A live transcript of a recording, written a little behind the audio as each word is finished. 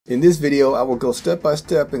In this video, I will go step by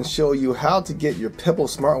step and show you how to get your Pebble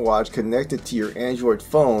smartwatch connected to your Android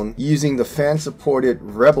phone using the fan-supported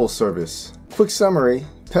Rebble service. Quick summary,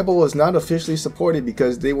 Pebble was not officially supported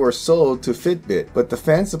because they were sold to Fitbit, but the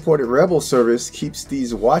fan-supported Rebble service keeps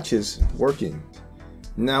these watches working.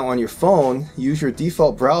 Now on your phone, use your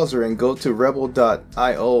default browser and go to rebble.io/apk.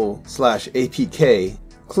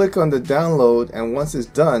 Click on the download, and once it's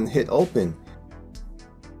done, hit open.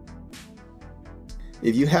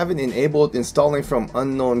 If you haven't enabled installing from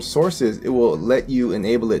unknown sources, it will let you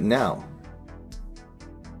enable it now.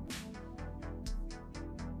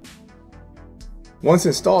 Once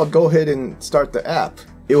installed, go ahead and start the app.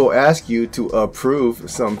 It will ask you to approve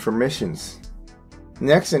some permissions.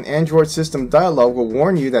 Next, an Android system dialog will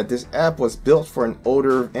warn you that this app was built for an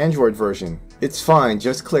older Android version. It's fine,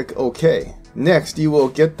 just click OK. Next, you will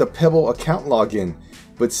get the Pebble account login,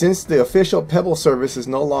 but since the official Pebble service is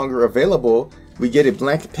no longer available, we get a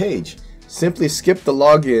blank page. Simply skip the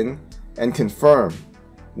login and confirm.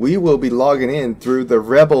 We will be logging in through the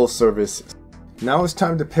Rebble service. Now it's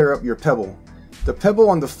time to pair up your Pebble. The Pebble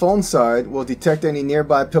on the phone side will detect any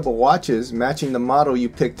nearby Pebble watches matching the model you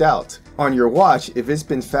picked out. On your watch, if it's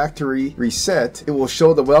been factory reset, it will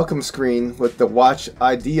show the welcome screen with the watch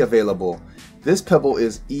ID available. This Pebble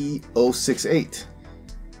is E068.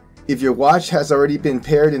 If your watch has already been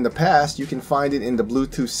paired in the past, you can find it in the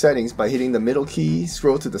Bluetooth settings by hitting the middle key,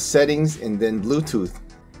 scroll to the settings, and then Bluetooth.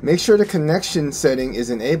 Make sure the connection setting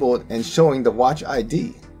is enabled and showing the watch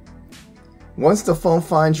ID. Once the phone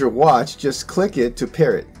finds your watch, just click it to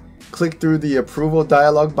pair it. Click through the approval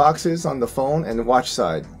dialog boxes on the phone and watch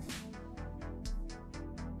side.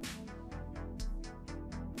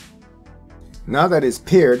 Now that it's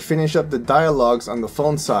paired, finish up the dialogues on the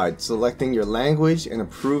phone side, selecting your language and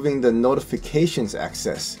approving the notifications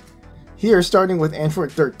access. Here, starting with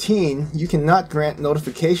Android 13, you cannot grant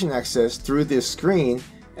notification access through this screen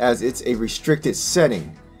as it's a restricted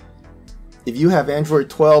setting. If you have Android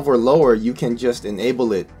 12 or lower, you can just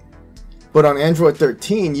enable it. But on Android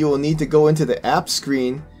 13, you will need to go into the app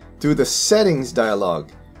screen through the settings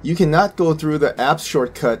dialog. You cannot go through the app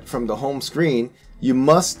shortcut from the home screen. You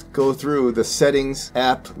must go through the settings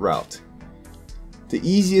app route. The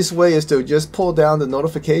easiest way is to just pull down the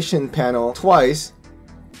notification panel twice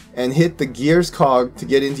and hit the gears cog to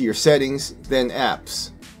get into your settings, then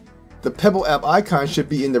apps. The Pebble app icon should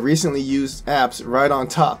be in the recently used apps right on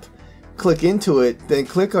top. Click into it, then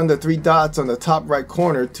click on the three dots on the top right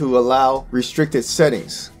corner to allow restricted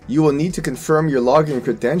settings. You will need to confirm your login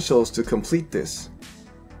credentials to complete this.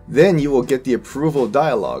 Then you will get the approval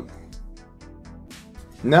dialog.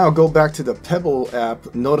 Now go back to the Pebble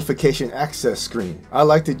app notification access screen. I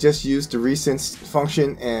like to just use the recents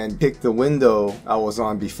function and pick the window I was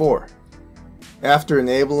on before. After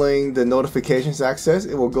enabling the notifications access,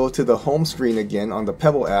 it will go to the home screen again on the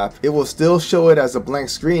Pebble app. It will still show it as a blank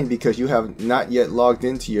screen because you have not yet logged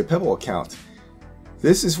into your Pebble account.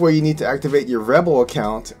 This is where you need to activate your Rebble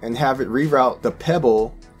account and have it reroute the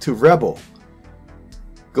Pebble to Rebble.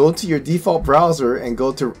 Go to your default browser and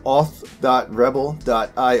go to auth.rebble.io.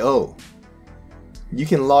 You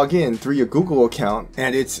can log in through your Google account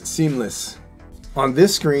and it's seamless. On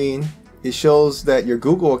this screen, it shows that your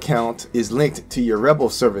Google account is linked to your Rebble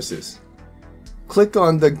services. Click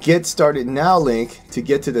on the Get Started Now link to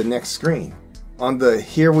get to the next screen. On the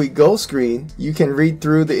Here We Go screen, you can read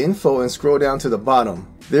through the info and scroll down to the bottom.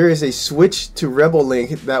 There is a Switch to Rebble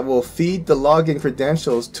link that will feed the login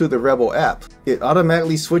credentials to the Rebble app. It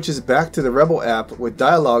automatically switches back to the Rebble app with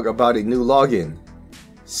dialog about a new login.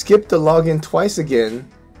 Skip the login twice again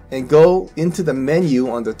and go into the menu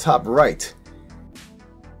on the top right.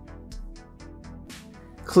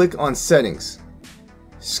 Click on Settings.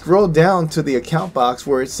 Scroll down to the account box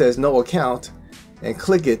where it says No Account and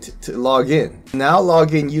click it to log in. Now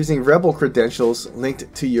log in using Rebble credentials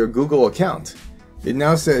linked to your Google account. It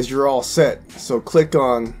now says you're all set, so click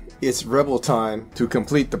on It's Rebble Time to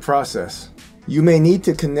complete the process. You may need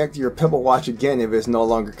to connect your Pebble watch again if it's no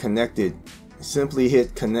longer connected. Simply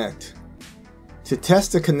hit Connect. To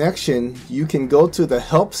test the connection, you can go to the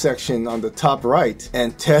Help section on the top right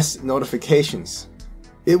and test notifications.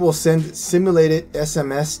 It will send simulated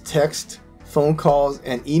SMS, text, phone calls,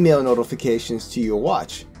 and email notifications to your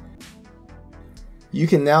watch. You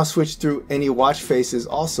can now switch through any watch faces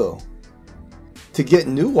also. To get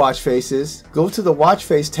new watch faces, go to the Watch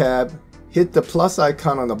Face tab, hit the plus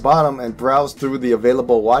icon on the bottom and browse through the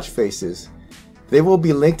available watch faces. They will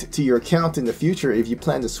be linked to your account in the future if you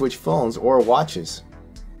plan to switch phones or watches.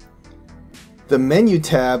 The Menu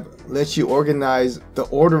tab lets you organize the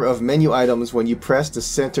order of menu items when you press the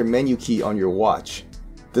center menu key on your watch.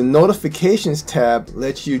 The Notifications tab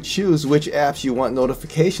lets you choose which apps you want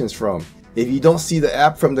notifications from. If you don't see the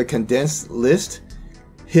app from the condensed list,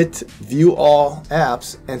 hit View All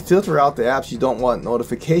Apps and filter out the apps you don't want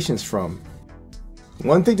notifications from.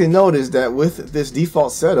 One thing to note is that with this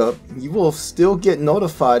default setup, you will still get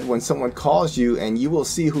notified when someone calls you and you will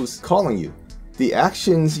see who's calling you. The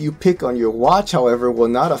actions you pick on your watch, however, will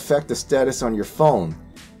not affect the status on your phone.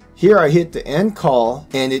 Here I hit the end call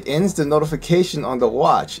and it ends the notification on the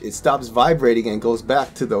watch. It stops vibrating and goes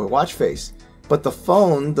back to the watch face. But the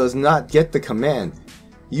phone does not get the command.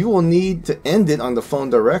 You will need to end it on the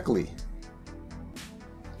phone directly.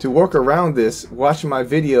 To work around this, watch my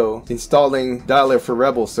video installing dialer for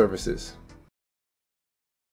Rebble services.